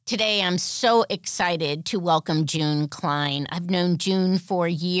Today, I'm so excited to welcome June Klein. I've known June for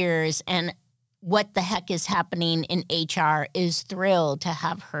years, and What the Heck is Happening in HR is thrilled to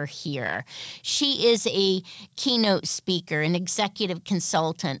have her here. She is a keynote speaker, an executive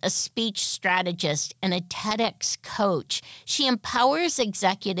consultant, a speech strategist, and a TEDx coach. She empowers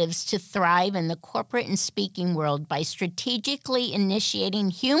executives to thrive in the corporate and speaking world by strategically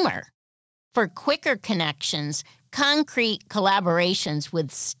initiating humor for quicker connections, concrete collaborations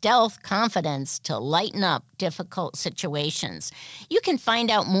with stealth confidence to lighten up difficult situations. You can find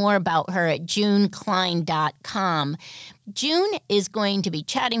out more about her at juneklein.com. June is going to be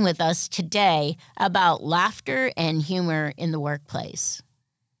chatting with us today about laughter and humor in the workplace.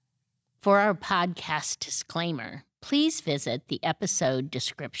 For our podcast disclaimer, please visit the episode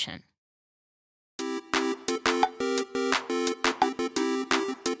description.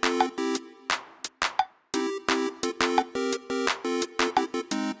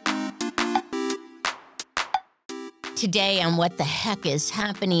 Today on What the Heck is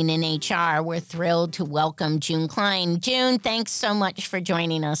Happening in HR, we're thrilled to welcome June Klein. June, thanks so much for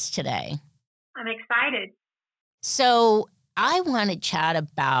joining us today. I'm excited. So I want to chat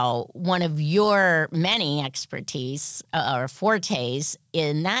about one of your many expertise or fortes,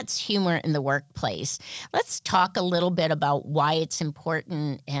 and that's humor in the workplace. Let's talk a little bit about why it's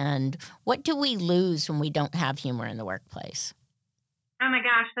important and what do we lose when we don't have humor in the workplace? Oh my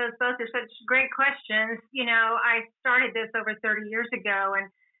gosh, those both are such great questions. You know, I started this over 30 years ago and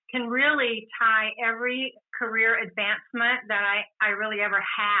can really tie every career advancement that I really ever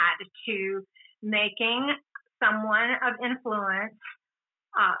had to making someone of influence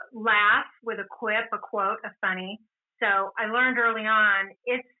laugh with a quip, a quote, a funny. So I learned early on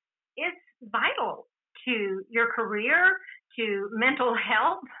it's vital to your career, to mental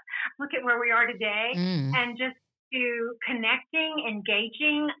health. Look at where we are today, and just to connecting,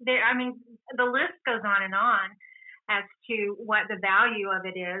 engaging. The list goes on and on as to what the value of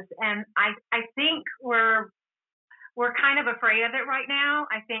it is. And I think we're kind of afraid of it right now.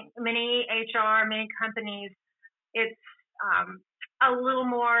 I think many HR, many companies, it's a little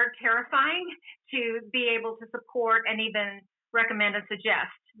more terrifying to be able to support and even recommend and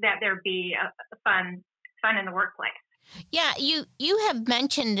suggest that there be a fun in the workplace. Yeah, you have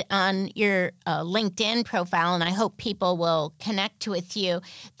mentioned on your LinkedIn profile, and I hope people will connect with you,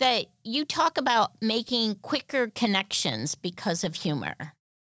 that you talk about making quicker connections because of humor.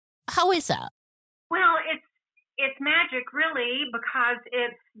 How is that? Well, it's magic, really, because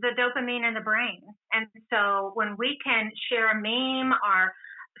it's the dopamine in the brain. And so when we can share a meme or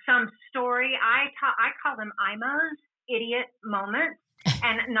some story, I call them IMOs, idiot moments.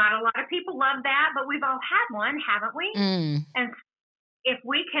 And not a lot of people love that, but we've all had one, haven't we? And if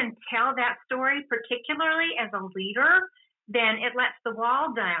we can tell that story, particularly as a leader, then it lets the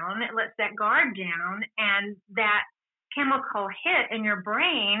wall down, it lets that guard down, and that chemical hit in your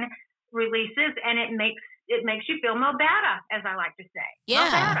brain releases, and it makes you feel more better, as I like to say.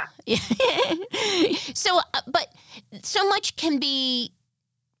 Yeah. So, but so much can be.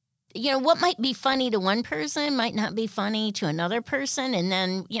 What might be funny to one person might not be funny to another person. And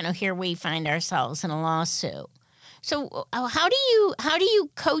then, here we find ourselves in a lawsuit. So how do you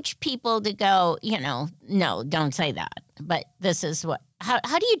coach people to go, no, don't say that. But this is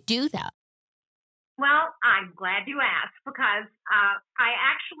how do you do that? Well, I'm glad you asked, because I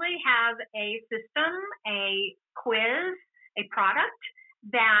actually have a system, a quiz, a product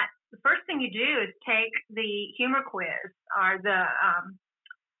that the first thing you do is take the humor quiz or the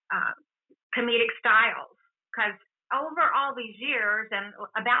comedic styles, because over all these years, and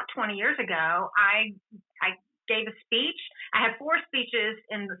about 20 years ago, I gave a speech. I had 4 speeches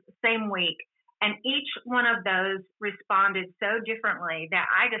in the same week, and each one of those responded so differently that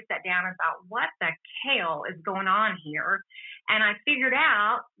I just sat down and thought, what the hell is going on here? And I figured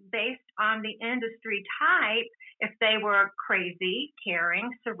out, based on the industry type, if they were crazy, caring,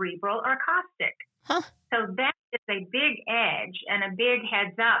 cerebral, or caustic. Huh. So that is a big edge and a big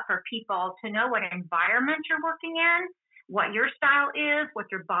heads up for people to know what environment you're working in, what your style is, what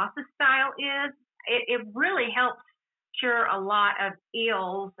your boss's style is. It really helps cure a lot of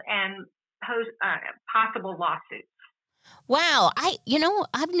ills and possible lawsuits. Wow,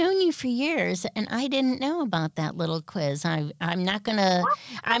 I've known you for years, and I didn't know about that little quiz. I'm not gonna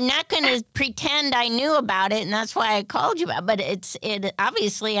pretend I knew about it, and that's why I called you about. But it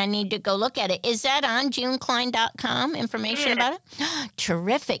obviously I need to go look at it. Is that on juneklein.com? Information about it?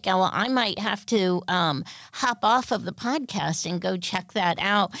 Terrific. Well, I might have to hop off of the podcast and go check that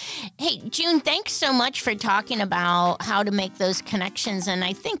out. Hey, June, thanks so much for talking about how to make those connections, and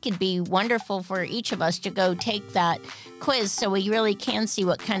I think it'd be wonderful for each of us to go take that quiz so we really can see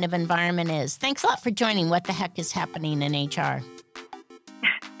what kind of environment is. Thanks a lot for joining What the Heck is Happening in HR.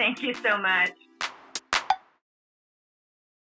 Thank you so much.